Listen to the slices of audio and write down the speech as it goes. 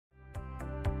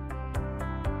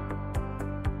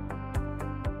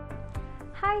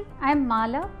Hi, I'm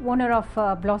Mala, owner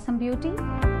of Blossom Beauty.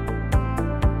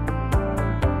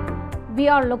 We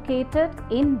are located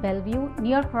in Bellevue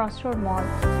near Crossroad Mall.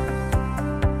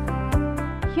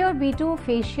 Here we do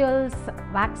facials,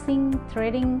 waxing,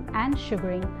 threading and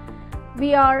sugaring.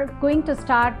 We are going to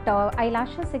start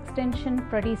eyelashes extension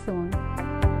pretty soon.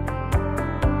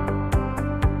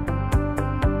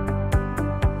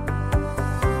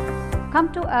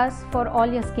 Come to us for all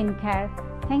your skincare.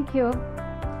 Thank you.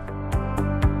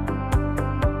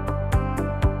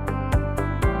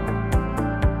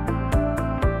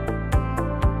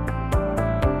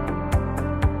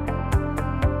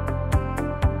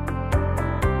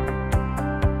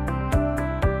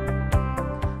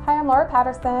 Hi, I'm Laura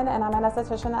Patterson and I'm an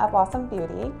esthetician at Blossom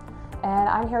Beauty, and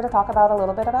I'm here to talk about a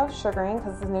little bit about sugaring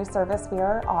because it's a new service we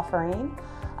are offering.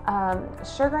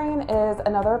 Sugaring is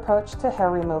another approach to hair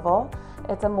removal.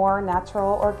 It's a more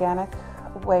natural, organic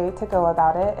way to go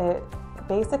about it.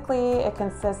 It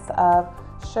consists of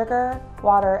sugar,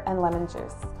 water, and lemon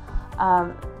juice.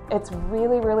 It's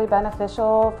really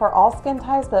beneficial for all skin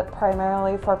types, but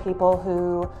primarily for people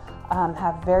who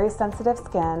have very sensitive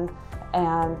skin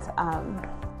and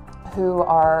who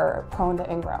are prone to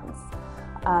ingrowns.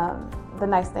 The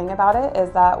nice thing about it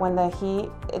is that when the heat,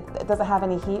 it doesn't have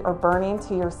any heat or burning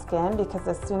to your skin, because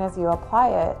as soon as you apply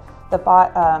it,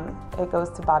 it goes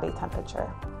to body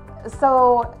temperature.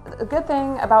 So the good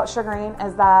thing about sugaring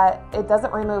is that it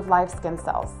doesn't remove live skin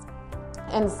cells.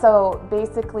 And so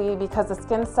basically, because the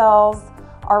skin cells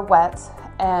are wet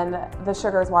and the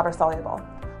sugar is water soluble.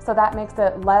 So that makes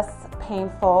it less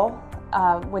painful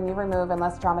when you remove and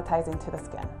less traumatizing to the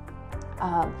skin.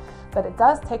 But it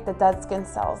does take the dead skin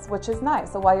cells, which is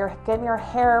nice. So while you're getting your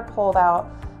hair pulled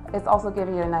out, it's also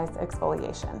giving you a nice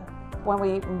exfoliation. When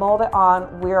we mold it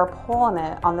on, we're pulling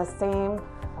it on the same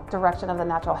direction of the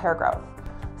natural hair growth.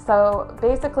 So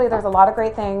basically, there's a lot of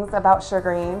great things about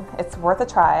sugaring. It's worth a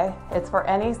try. It's for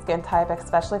any skin type,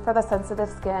 especially for the sensitive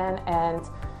skin and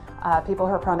people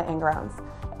who are prone to ingrowns.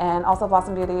 And also,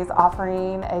 Blossom Beauty is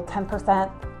offering a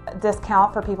 10%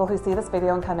 discount for people who see this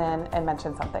video and come in and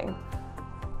mention something.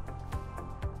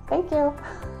 Thank you.